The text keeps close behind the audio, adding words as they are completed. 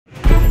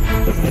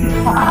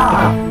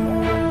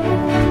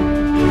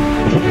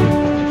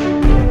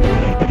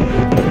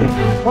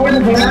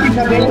Wow!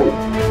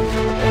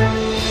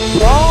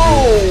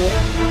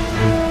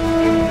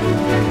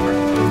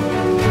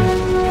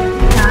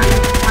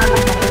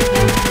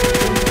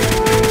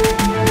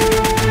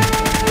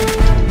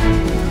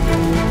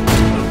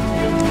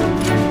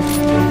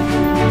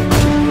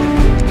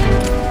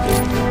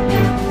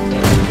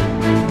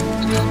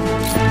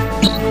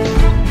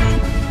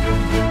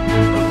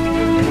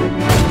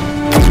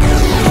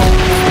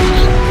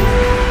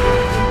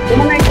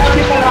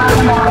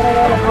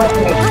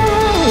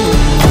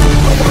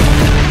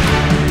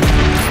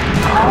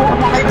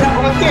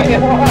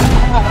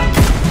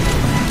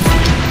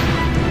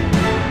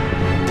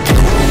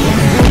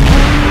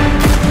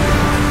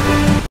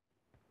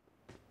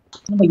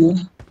 Ano ba yun?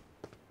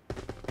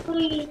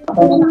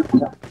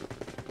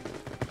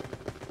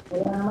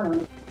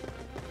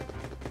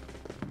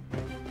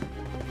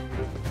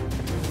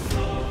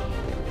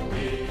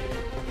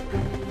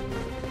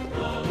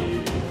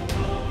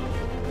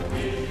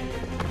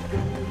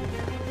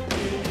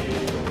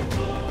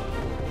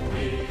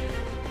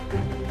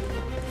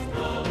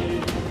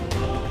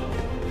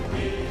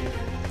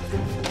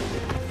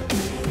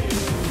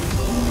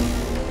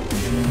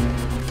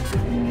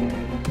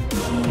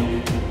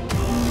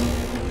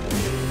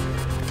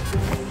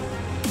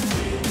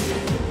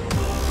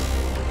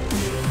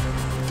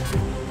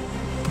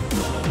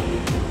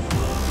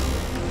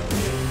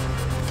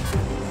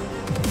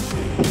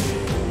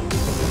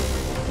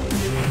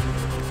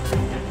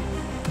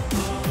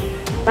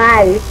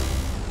 Mahal.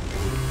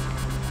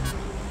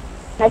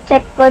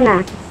 Na-check ko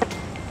na.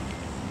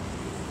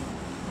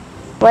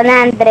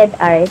 100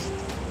 hours.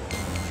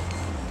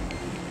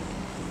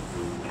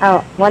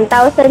 Oh,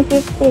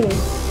 1,015.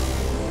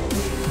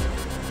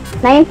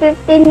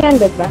 915 yun,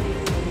 diba?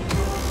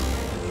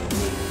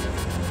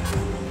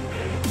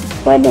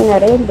 Pwede na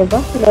rin, diba?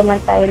 Hindi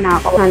man tayo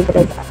naka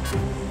 100 hours.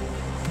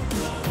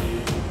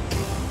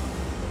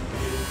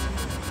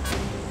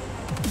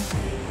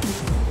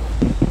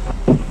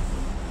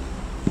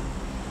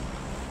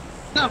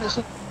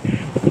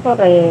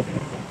 Correct.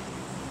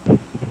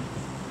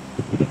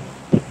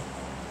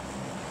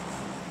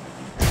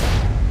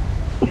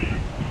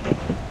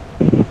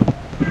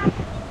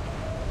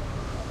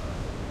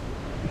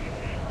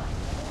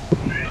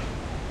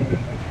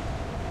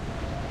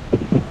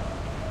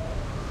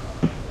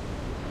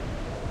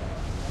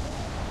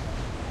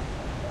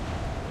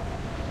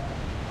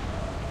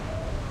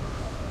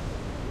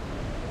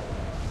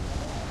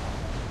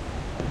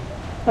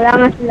 Wala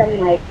nga silang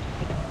mic.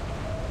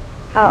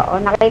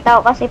 Oo, nakita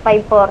ko kasi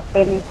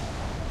 514.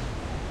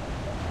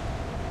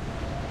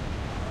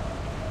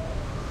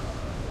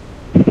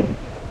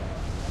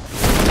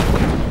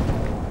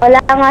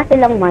 Wala nga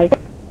silang mic.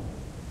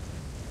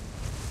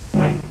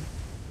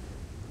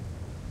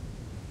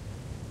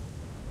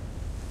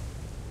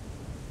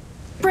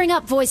 Bring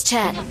up voice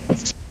chat.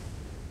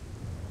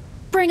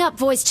 Bring up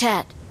voice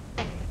chat.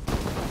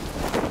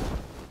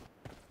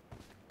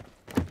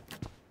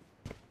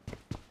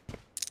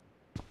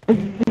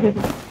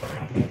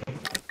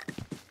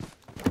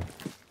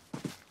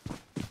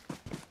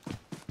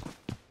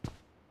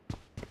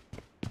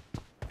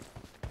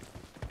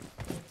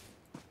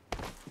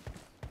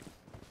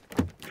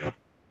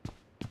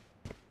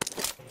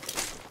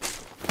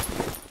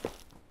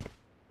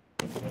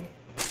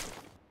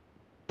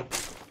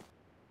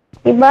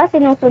 Diba,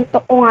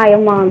 sinusuntok ko nga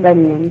yung mga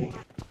ganyan.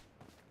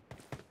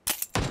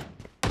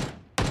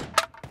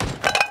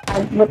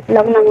 Agbot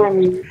lang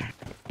naman.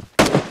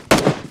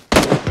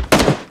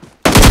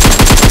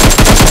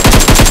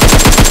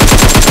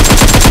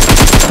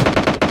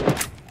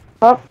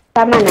 Hop,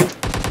 tama na.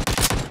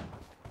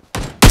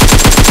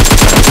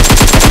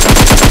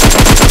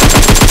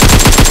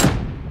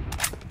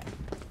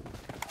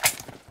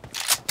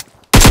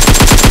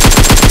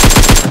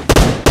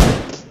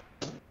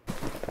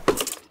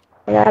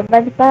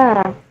 Laban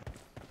pa.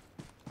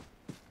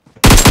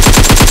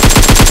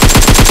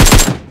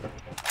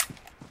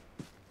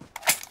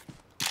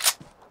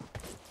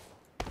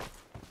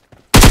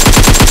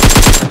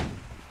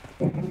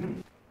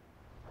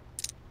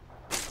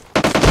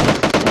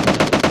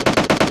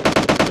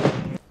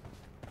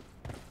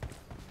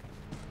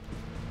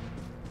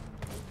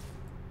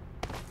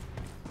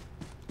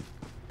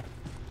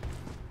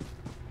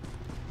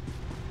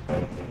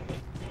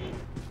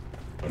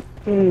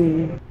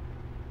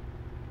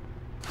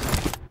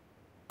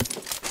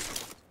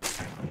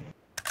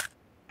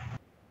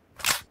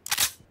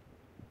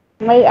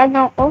 May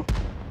ano ko?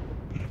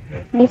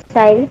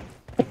 Missile.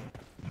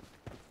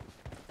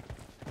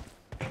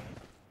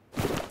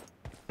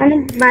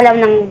 Anong malam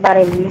ng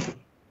baril mo?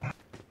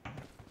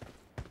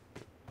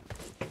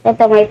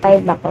 Ito, may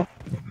 5 ako.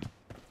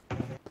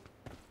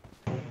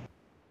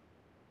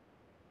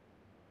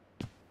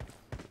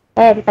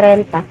 Eh,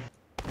 30.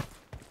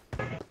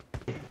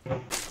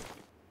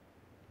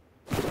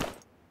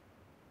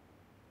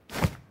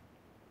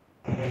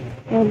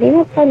 Hindi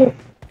mo palit.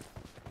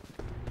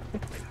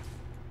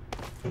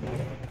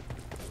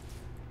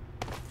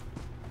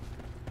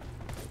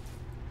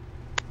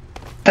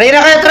 Try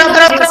na kayo,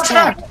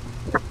 tara!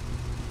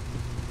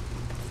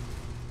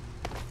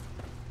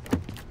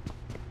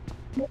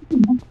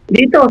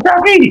 Dito, sa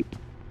akin.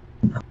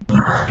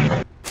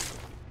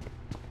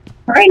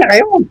 Sakay na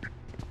kayo.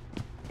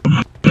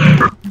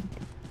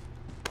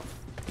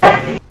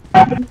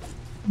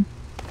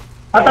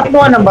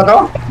 Tatakbuhan lang ba to?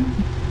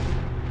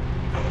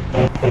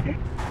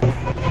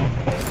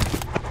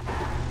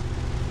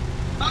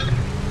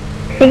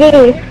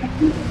 Sige.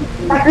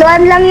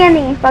 Tatluan lang yan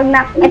eh. Pag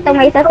ito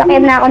may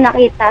sasakyan na ako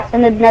nakita,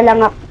 sunod na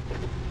lang ako.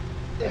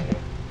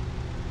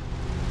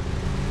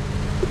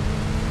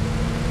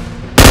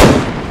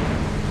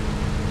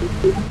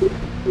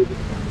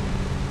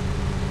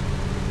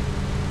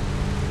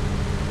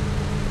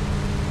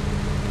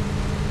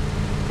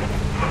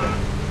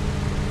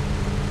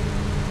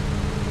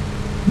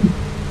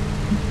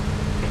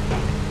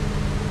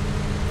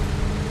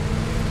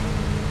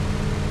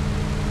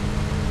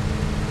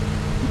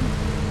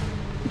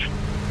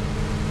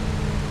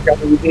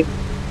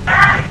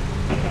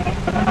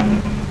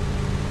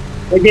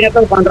 Pwede na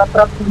to,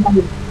 pang-rap-rap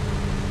naman.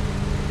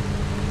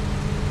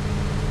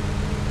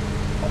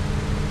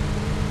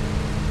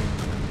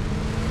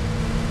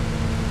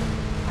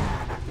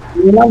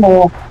 Yun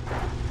mo.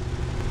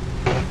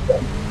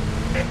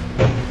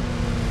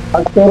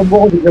 Pag-turbo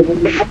ko, di ka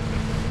bumili.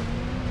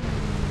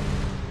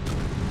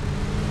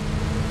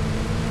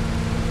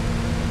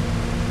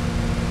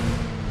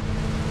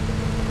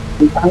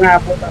 Ang tanga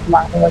po, at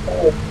makakuha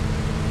ito.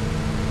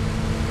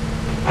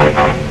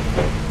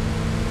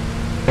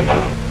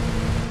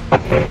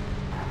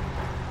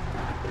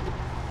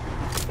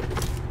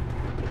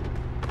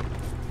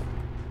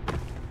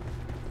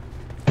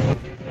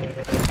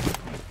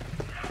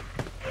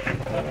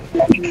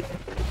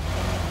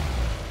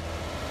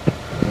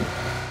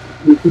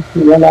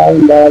 Wala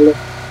yung dalo.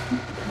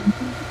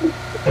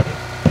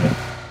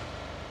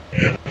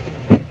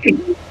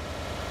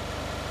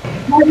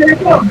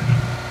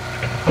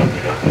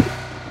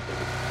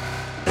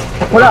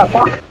 Wala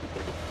pa.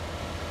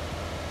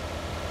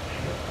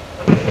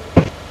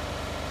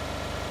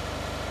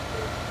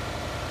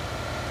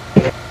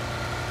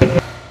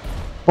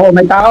 Oh,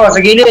 may tao sa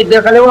gilid,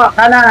 kaliwa,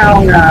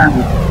 kanan.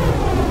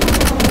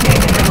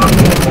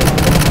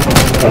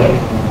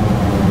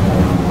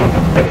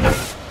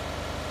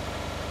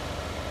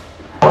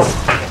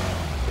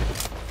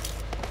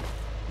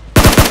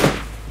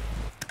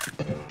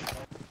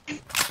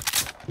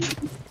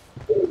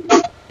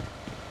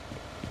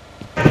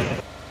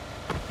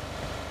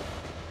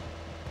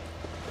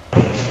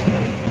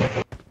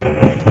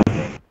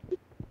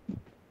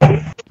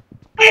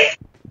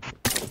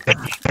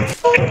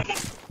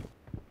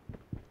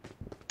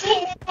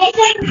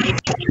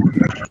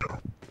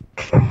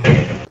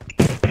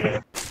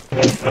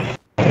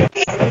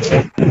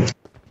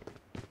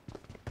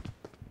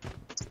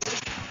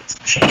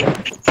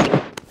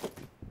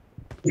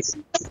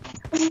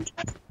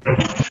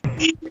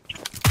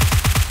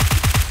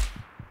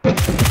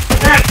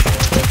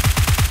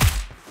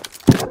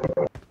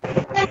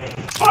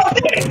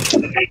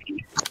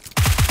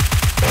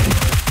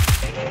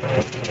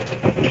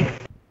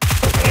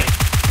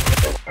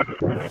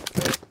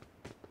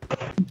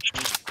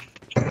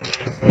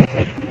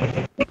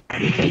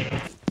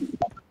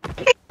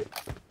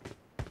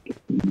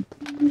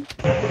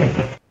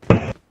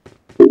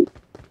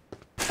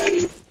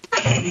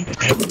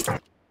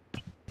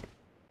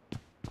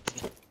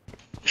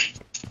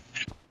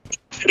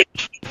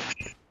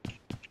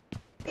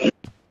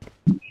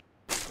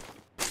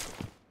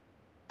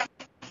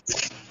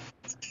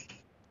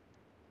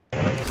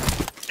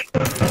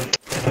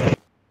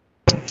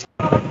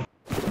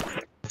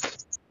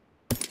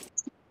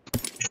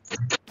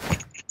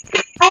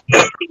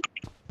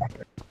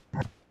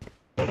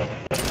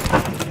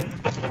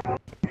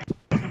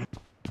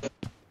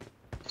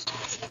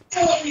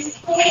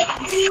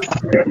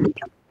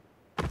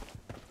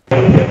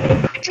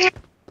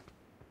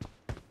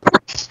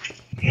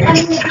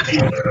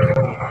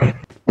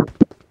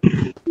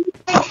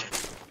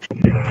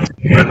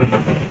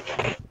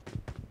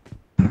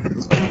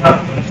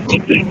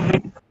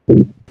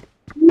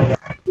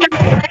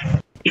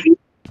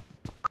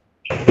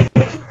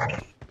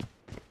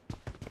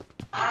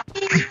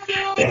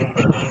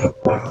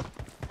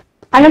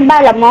 Anong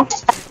bala mo?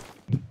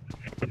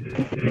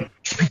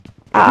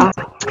 Oo.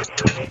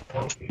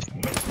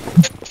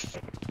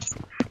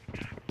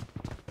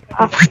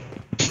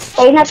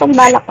 Kayo na itong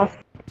bala ko.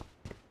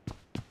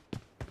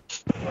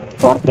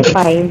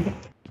 45.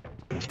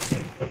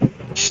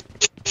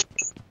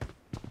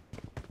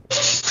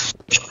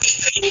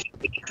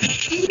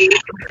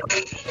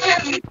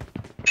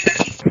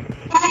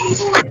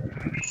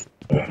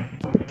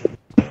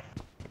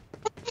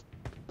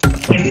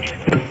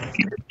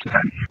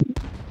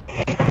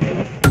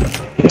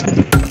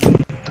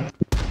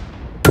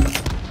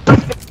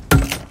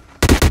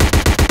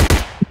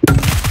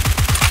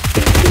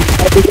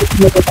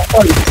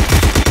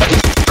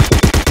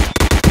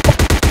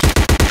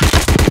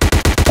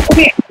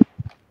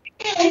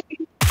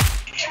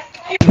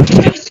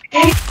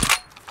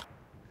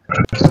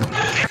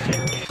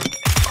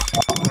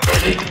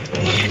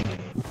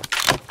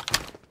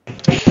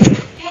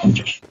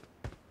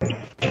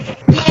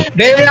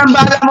 Bel, ang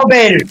bala mo,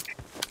 Bel.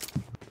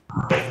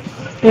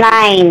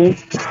 9.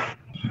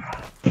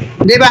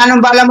 Di ba,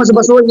 anong bala mo sa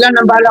basuka? Ilan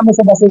ang bala mo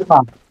sa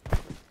basuka?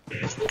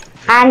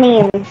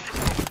 6.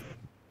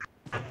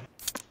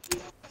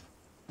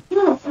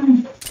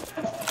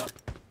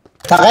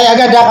 Sakay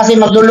agad ha, kasi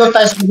maglulot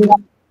tayo sa bula.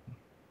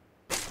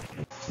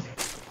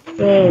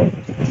 Okay.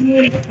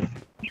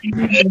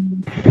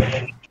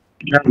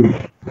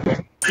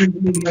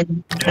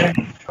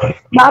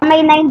 Baka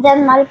may 9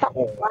 dyan, mahal pa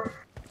kuha.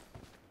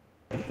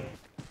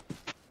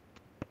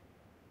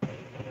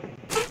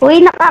 Uy,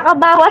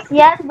 nakakabawas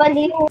yan,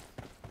 baliw.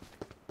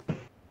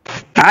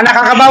 Ah,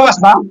 nakakabawas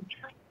ba?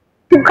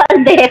 Yung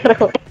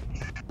kaldero.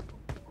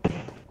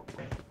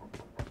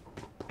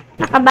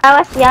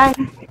 Nakabawas yan.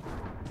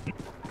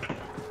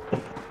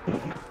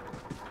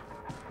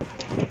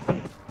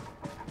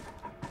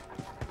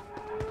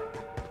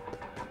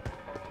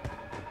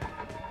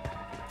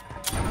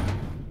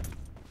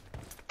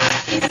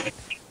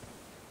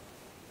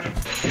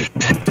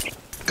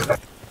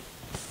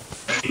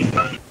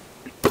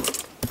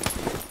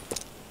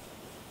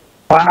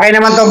 Pakay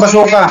naman to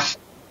basuka.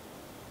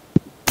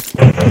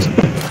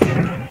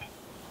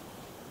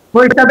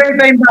 Uy, sabi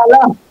ito yung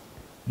bala.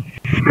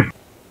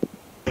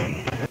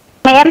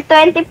 May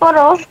M24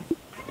 oh.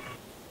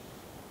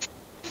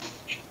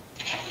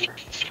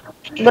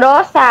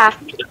 Grosa.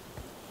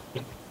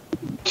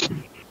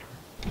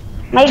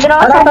 May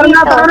grosa Tara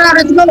dito. na,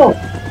 let's go.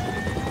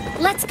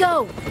 Let's go.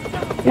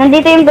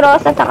 Nandito yung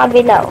grosa sa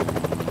kabila oh.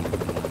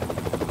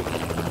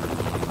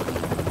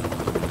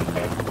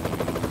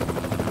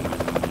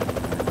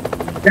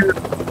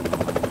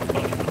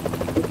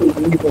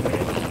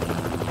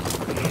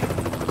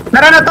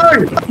 Tara na, tol.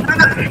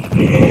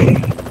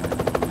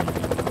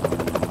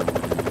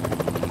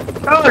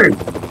 Tol.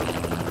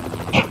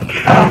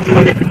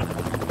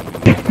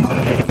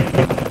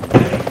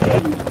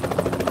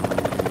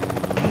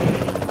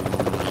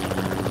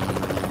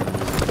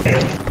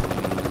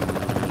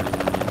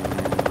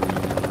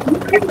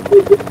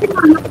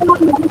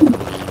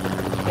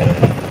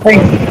 Ay,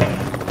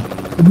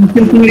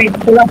 ibig rate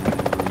ko lang.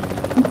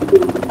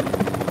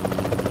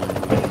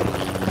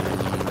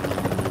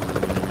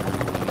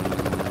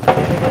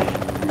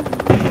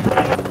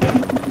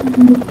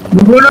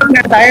 Magulot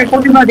nga tayo,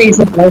 kung di ba day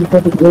supply ko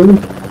to go?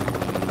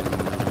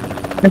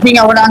 Kasi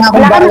nga wala nga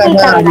akong Wala kang bala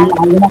nakita sa na?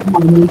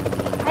 ano.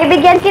 Ay,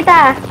 bigyan kita.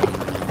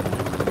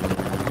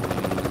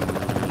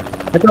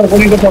 Ito,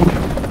 kunin ko to.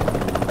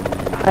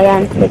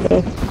 Ayan, sige.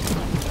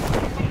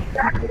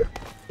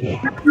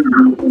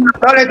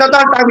 Tol, ito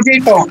tol, tapos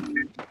ito.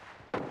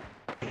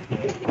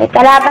 May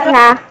kalaban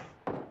na.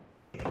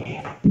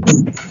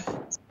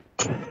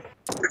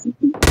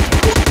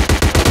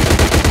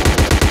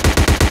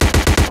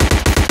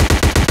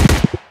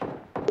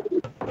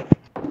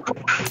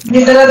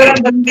 Hindi talaga.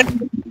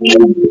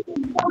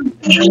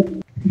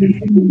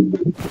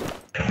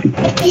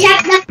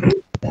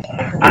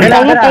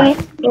 Tingin, tingin.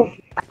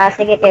 Ah,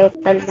 sige,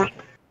 teutol na.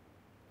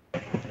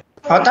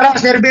 O tara,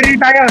 servery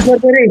tayo,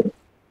 servery.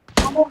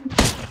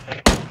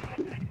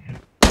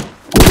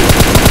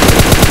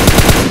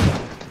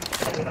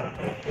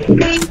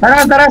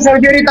 Tara,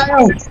 servery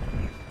tayo.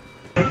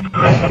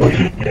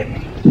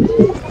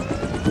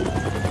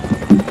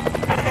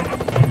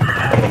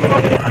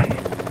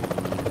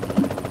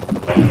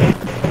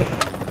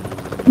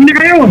 Hindi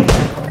kayo.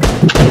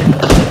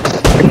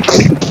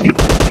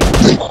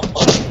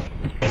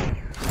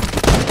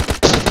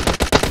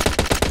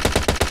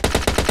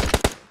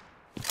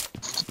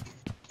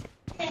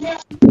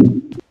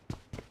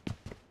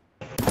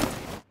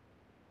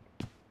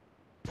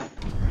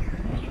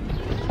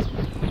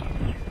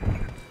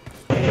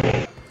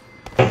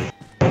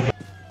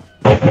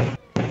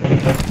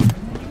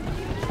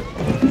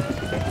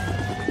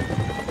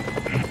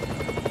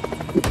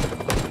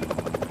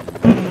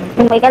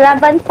 May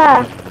kalaban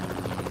pa.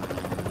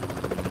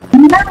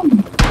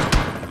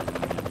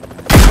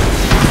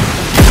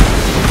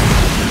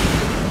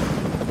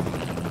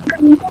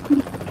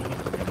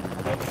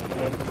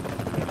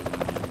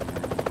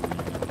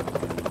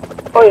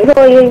 Hoy,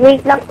 wait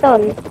lang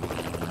ton.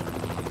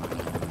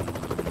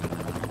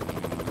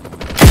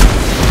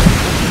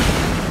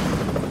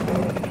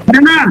 Tara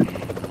na.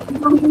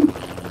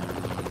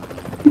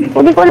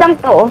 Huli ko lang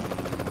to.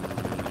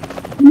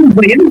 Ano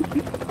ba yan?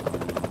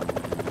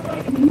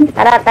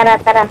 Tara.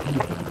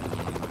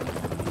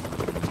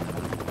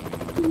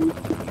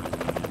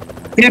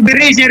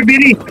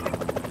 Servery.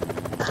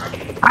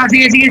 Ah,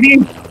 sige. Sige,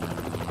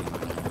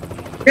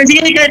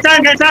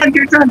 kasan.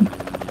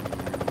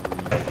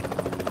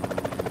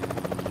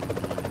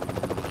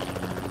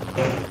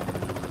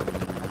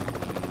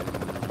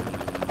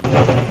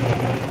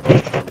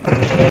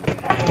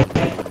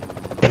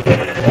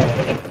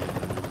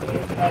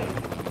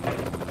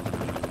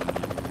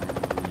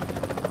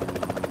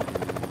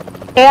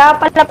 Kaya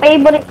pala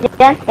favorite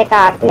dyan,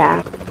 teka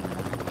lang.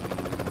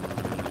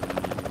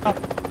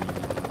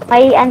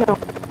 May ano,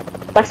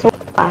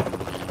 basuka.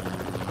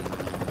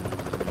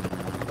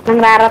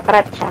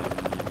 Nangraratrat siya.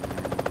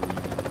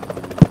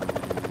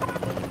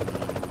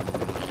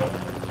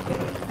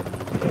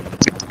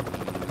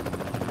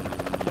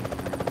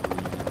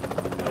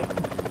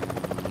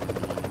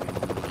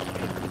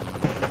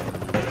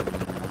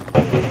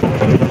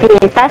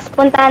 Okay, tapos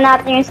puntahan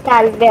natin yung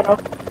Scalver, oh.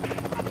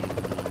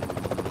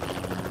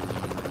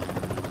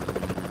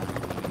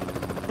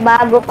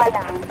 Bago pa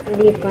lang,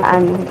 hindi pa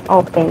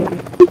open lang.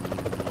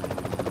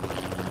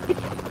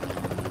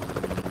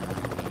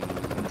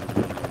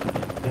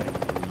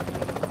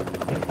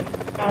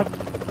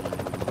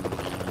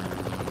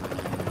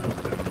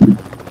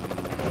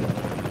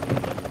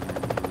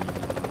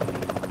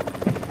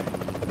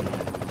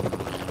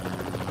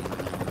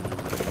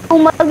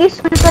 Kung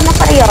mag-isol ka na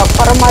kaya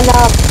para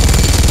malap.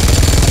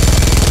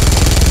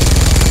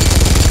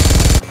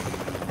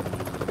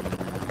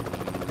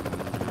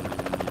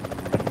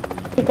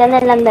 Hindi ka na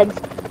lang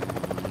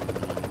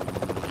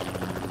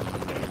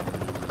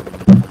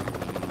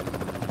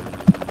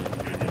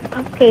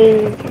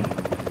Okay.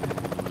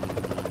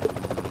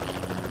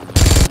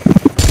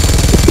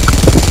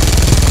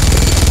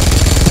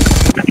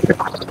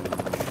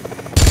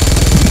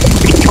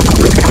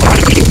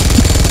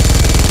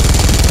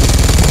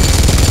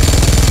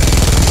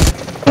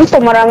 Ito,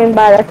 maraming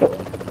balas.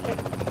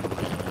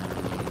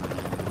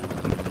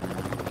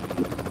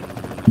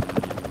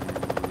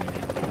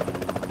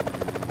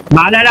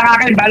 Bala lang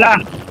akin, bala.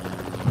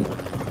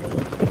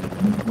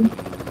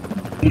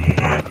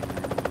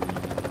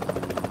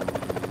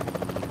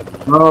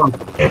 Oh.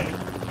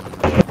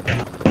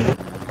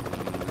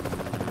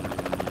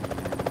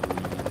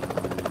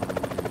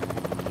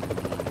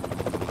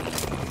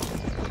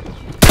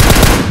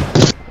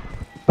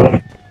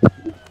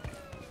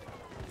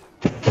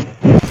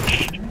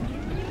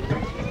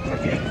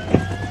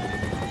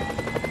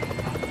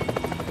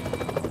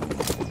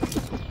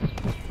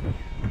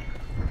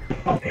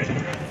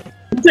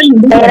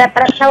 Pera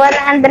pras na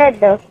 100,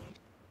 oh.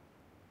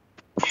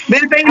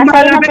 Bel, pa yung Asay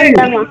bala, na Bel.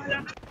 punta mo.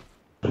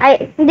 Ay,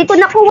 hindi ko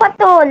nakuha,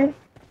 tol.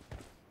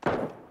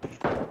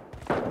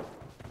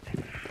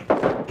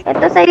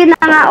 Ito sa'yo na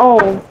nga,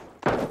 oh.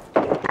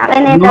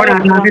 Akin na ito.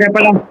 Wala, nakakira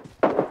pa lang.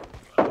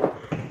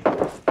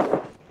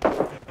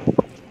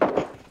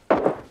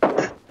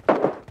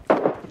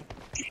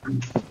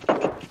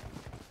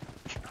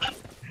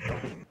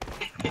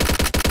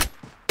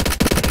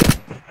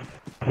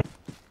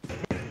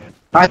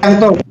 Kayang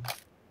to.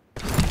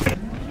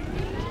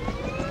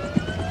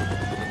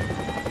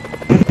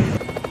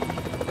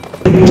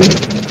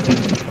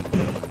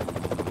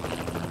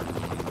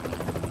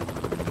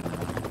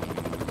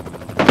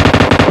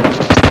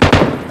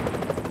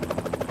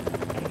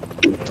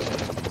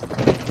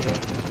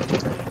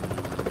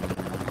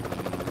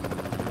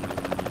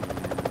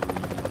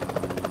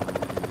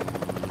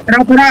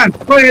 Tara.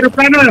 Hoy,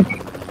 aeroplano.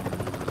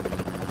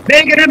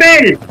 Bel, ka na,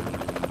 Bel.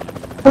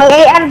 May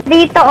AR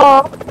dito,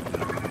 oh.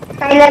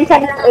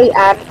 Silencer ng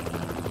AR.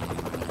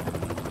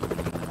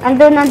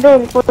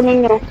 Andun.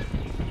 Punin nyo.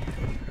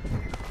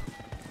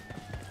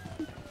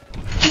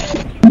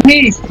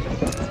 Please.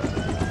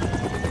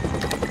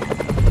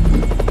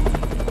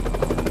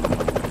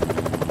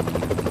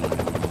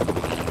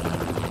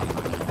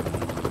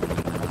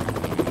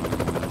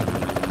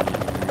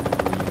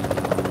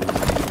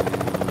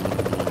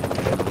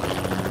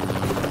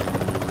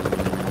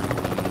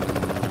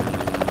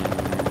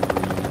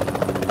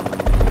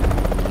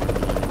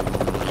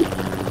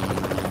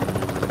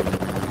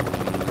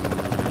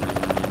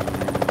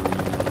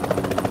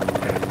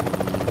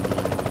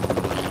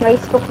 May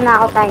scoop na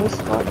ako times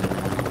 4.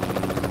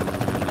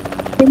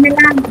 Sige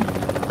lang.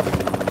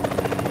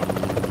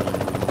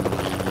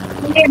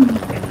 Sige.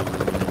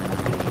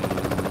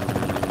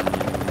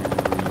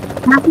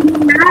 Makin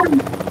lang.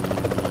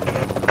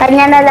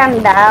 Kanya na lang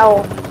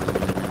daw.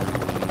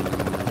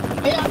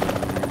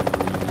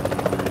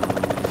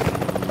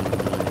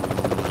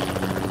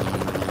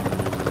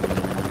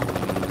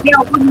 Hindi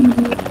ako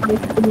hindi.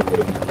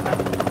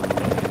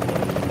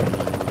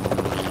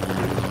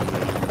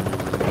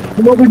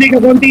 Kasi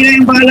kakunti na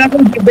yung bala ko,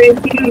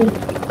 20 lang.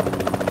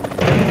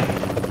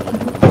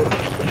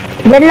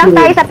 Diyan lang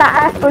tayo sa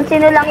taas. Kung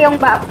sino lang yung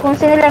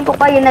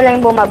kukuha, yun na lang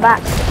yung bumaba.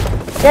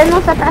 Diyan mo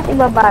sa taas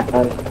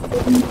ibabatol.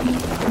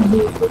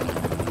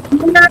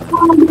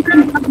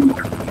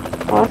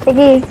 O,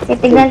 sige.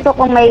 Titignan ko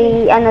kung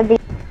may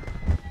dito.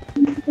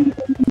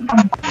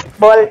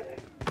 Ball.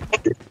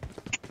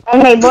 Ay,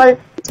 may ball.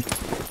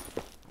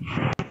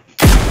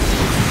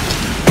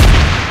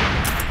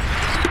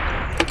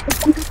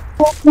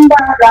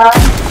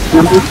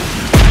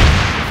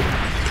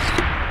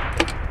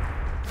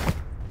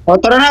 O,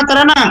 tara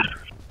na.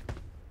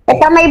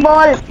 Ito may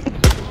ball.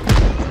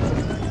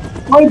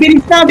 Oy,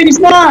 bilis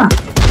na.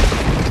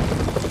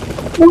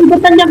 Uy, ba't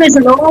nandiyan kayo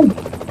sa loob?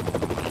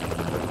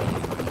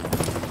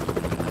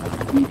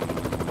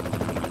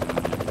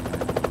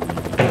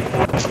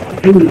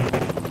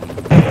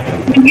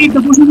 Sige,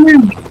 tapusin mo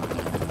yan.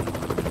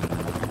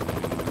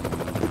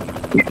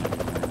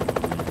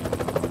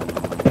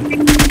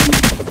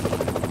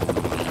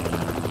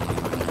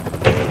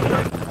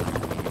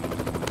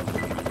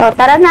 O,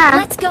 tara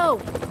na. Let's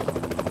go.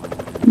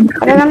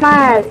 Tara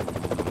naman.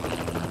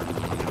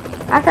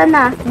 Asa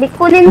na?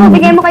 Kunin mo,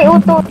 bigay mo kay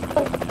Uto.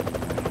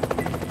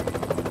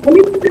 Dali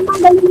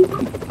mo.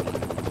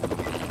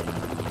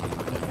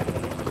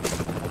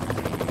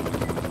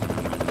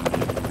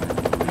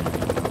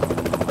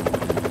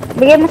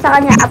 Bigyan mo sa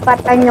kanya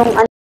apatan yung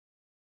ano.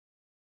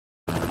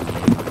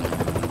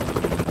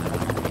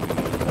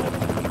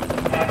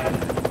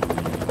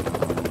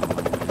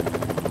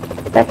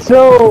 Let's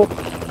go.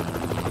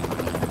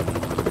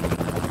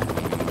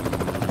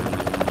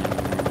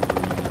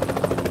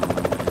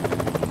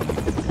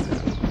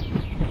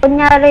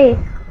 Kunyari.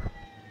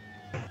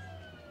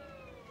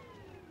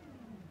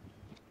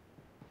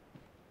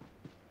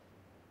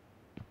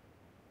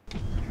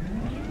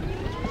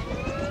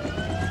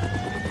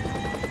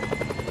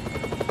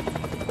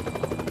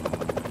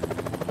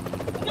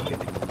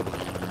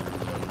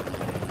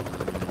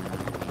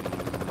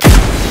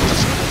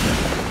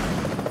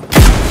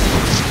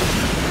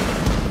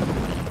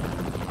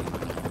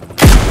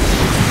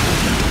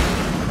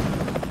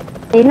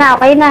 Okay na,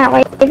 okay na,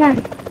 okay na.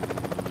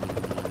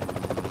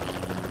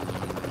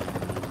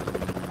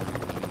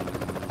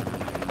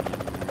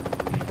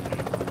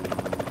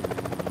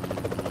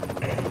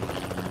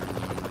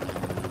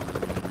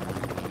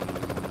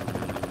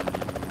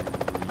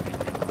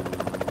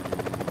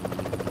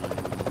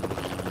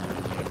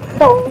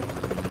 So,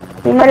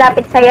 hindi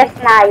malapit sa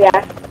Yasnaya.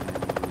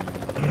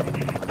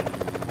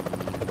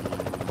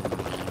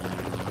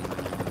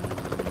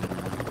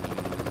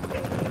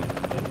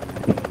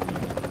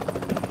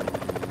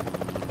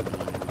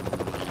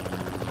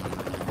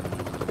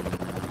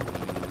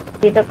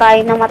 Dito tayo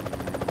na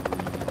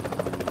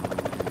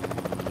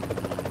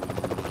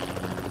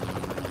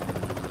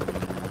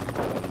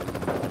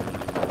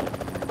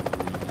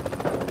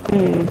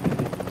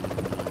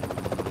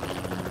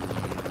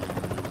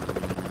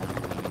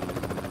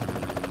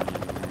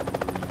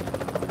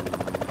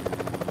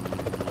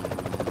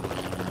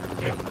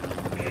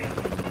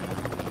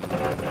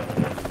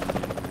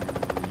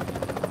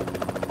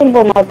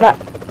bumaba.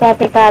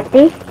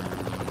 Kati-kati.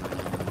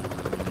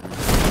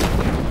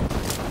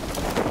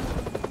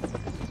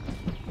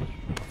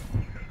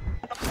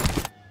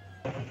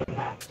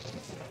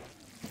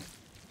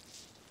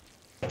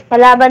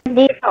 Kalaban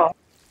dito.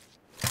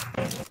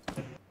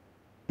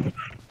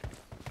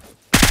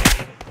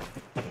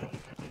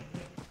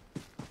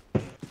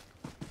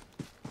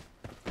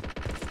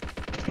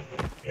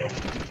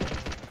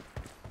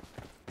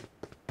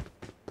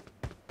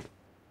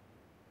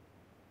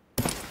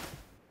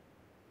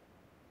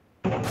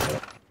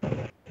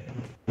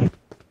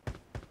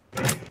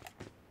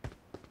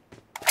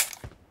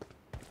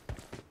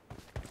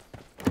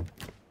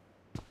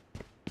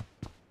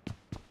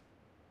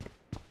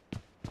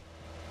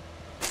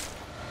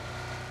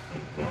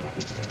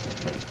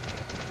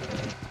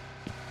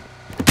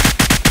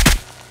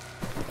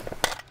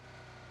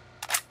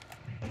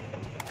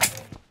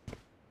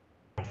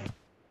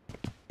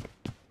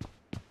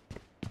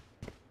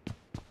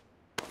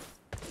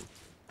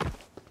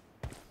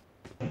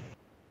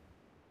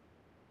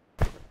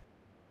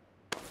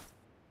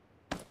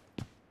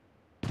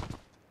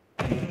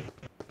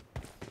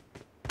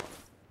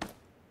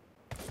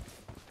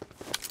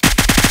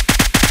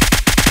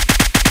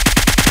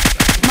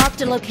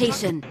 Marked a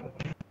location.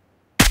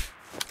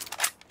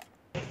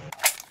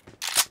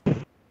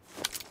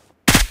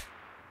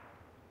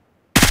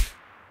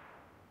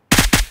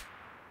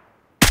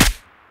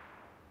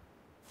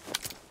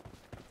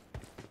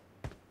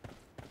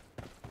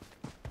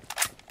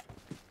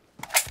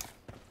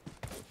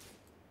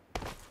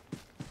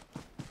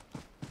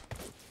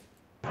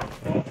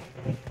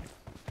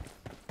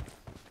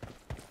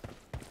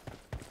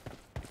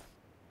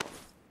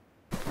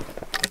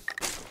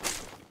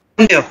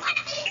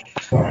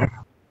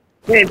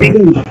 Okay,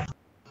 begin.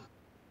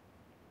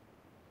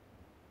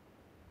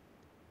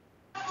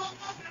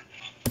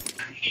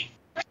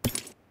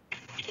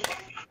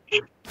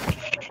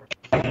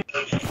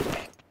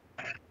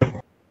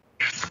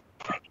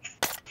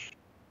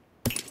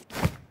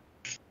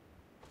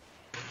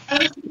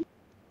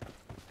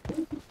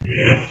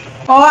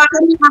 Oh,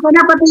 ako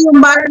na pati yung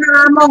bala ng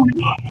amo.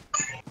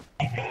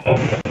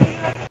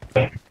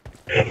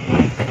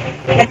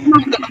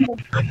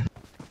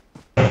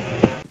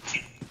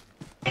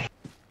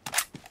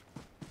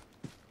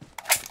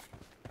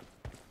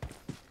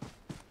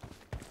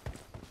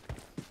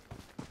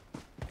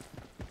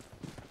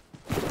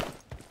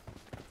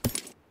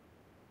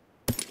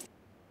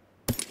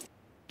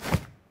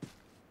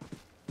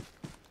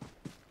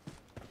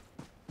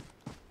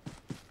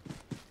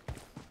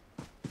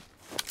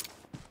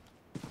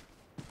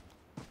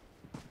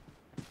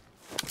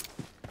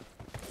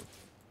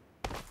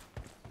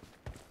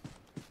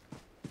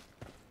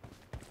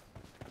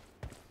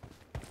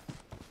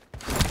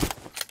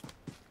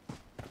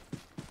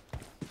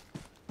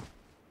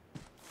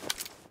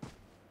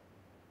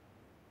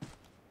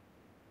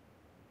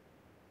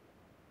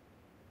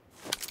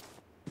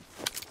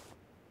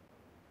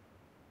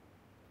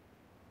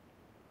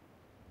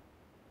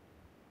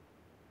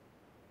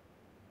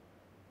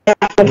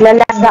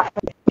 Naglalaga.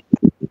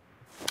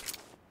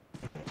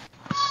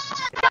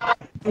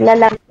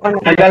 Naglalaga ko na.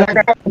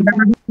 Naglalagay ka.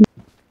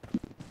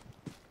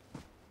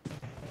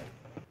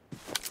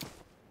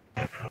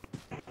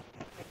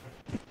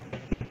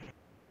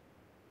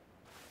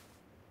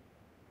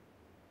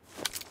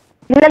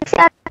 Nilag si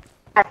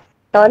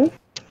Aton?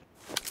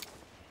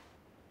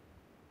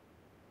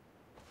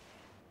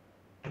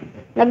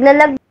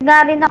 Naglalag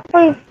nga rin ako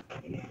eh.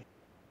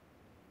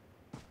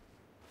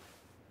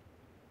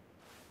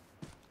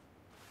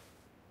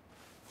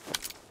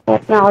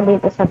 Huwag na ako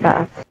dito sa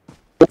taas.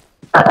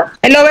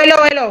 Hello.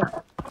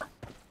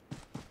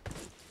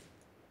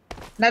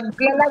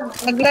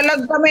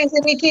 Naglalag kami. Si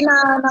Ricky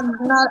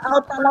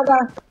na-out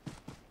talaga.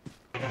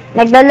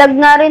 Naglalag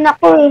nga rin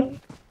ako eh.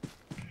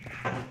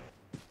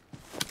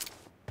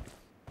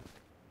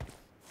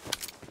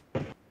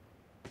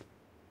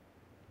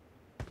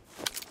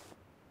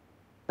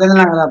 Ganun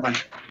lang kalaban.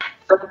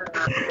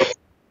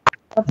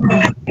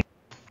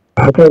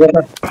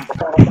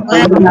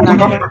 Ayan na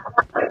ako.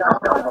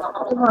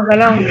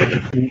 Magalang.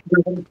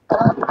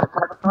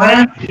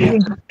 Ayan.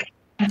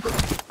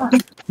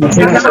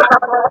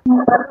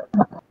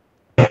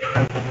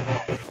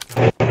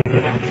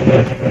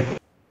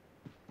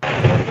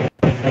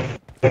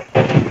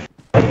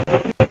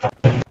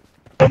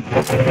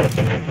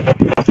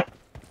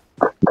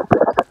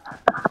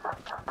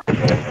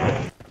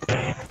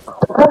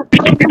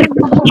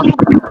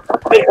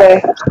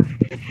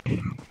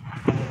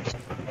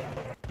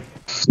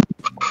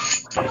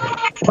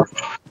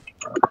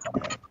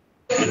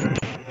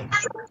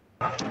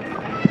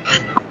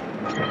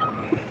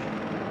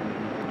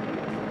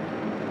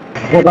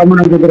 Buka mo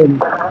ng gudron.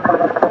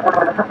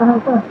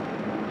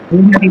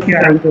 Hindi natin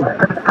sirahan ito.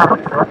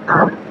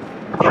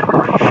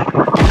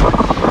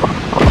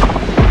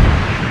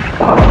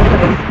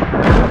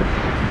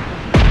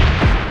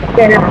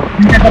 Kaya,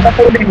 hindi na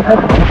kapatuloy.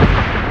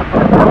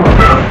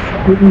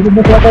 Hindi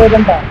mo kapatuloy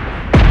ganda.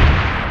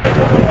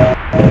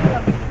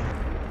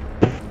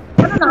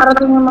 Ano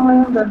nakarating yung mga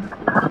yun doon?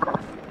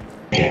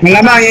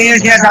 Malamang, yun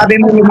yung sinasabi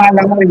mo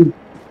lumalangoy.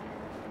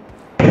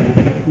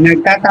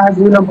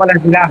 Nagtatago lang pala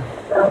sila.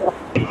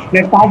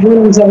 Nagtago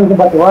lang sila sa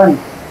batuan.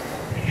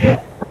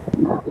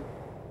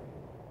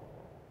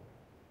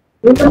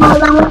 Dito mga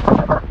lang.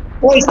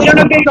 Uy, sino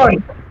nag-dayton?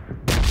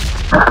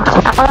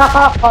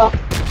 Ako.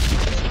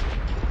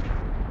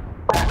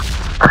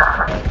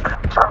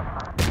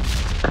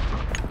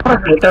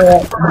 Ito,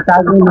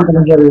 nagtago lang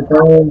pala sila rito.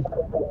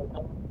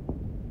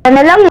 Ano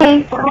lang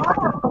eh.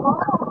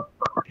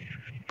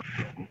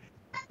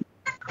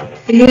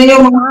 Tingnan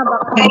yung mga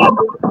baka.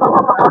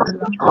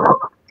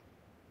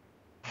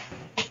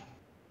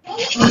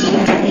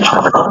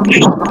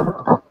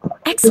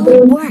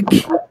 Excellent work.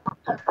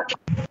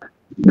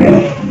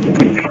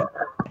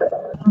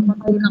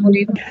 Makain ako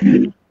dito.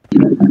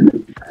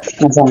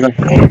 Nasaan ka?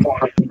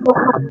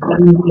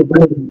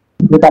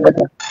 Dito ka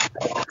ba?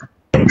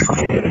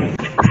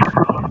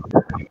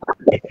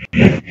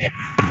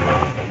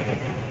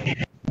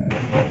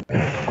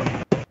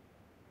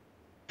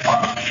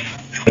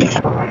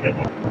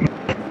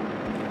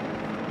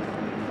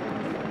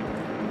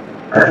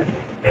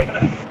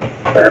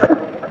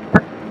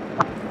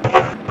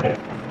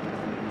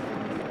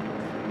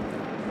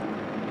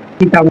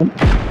 Kita mo.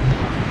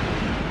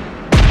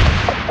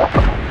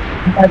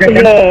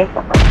 Sige.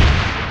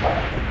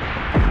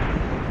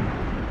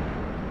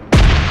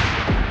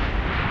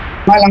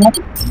 Malangat.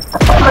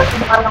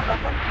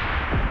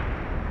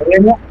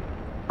 Ayan mo.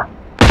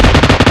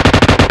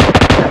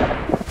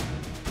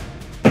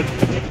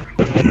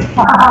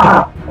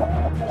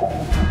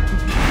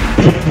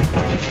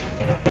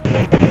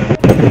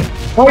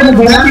 Oh,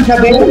 nagbulan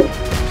Isabel.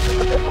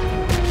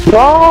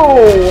 Wow!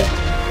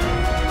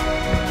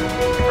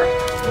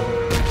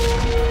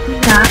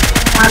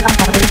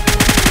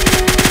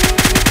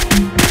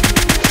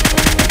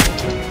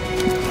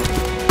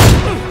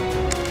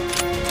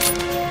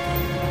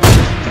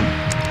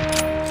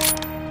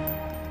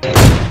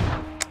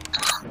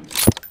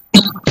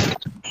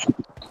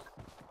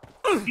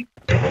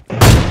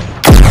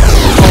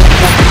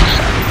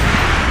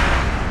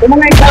 Yung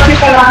mga isabi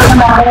ka lang na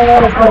mga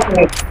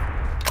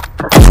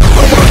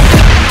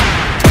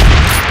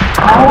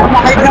ako,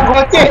 makait ng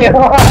kotse.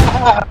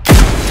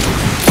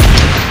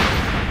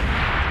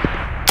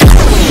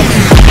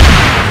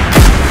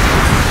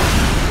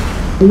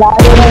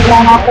 Layo na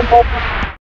lang ako po.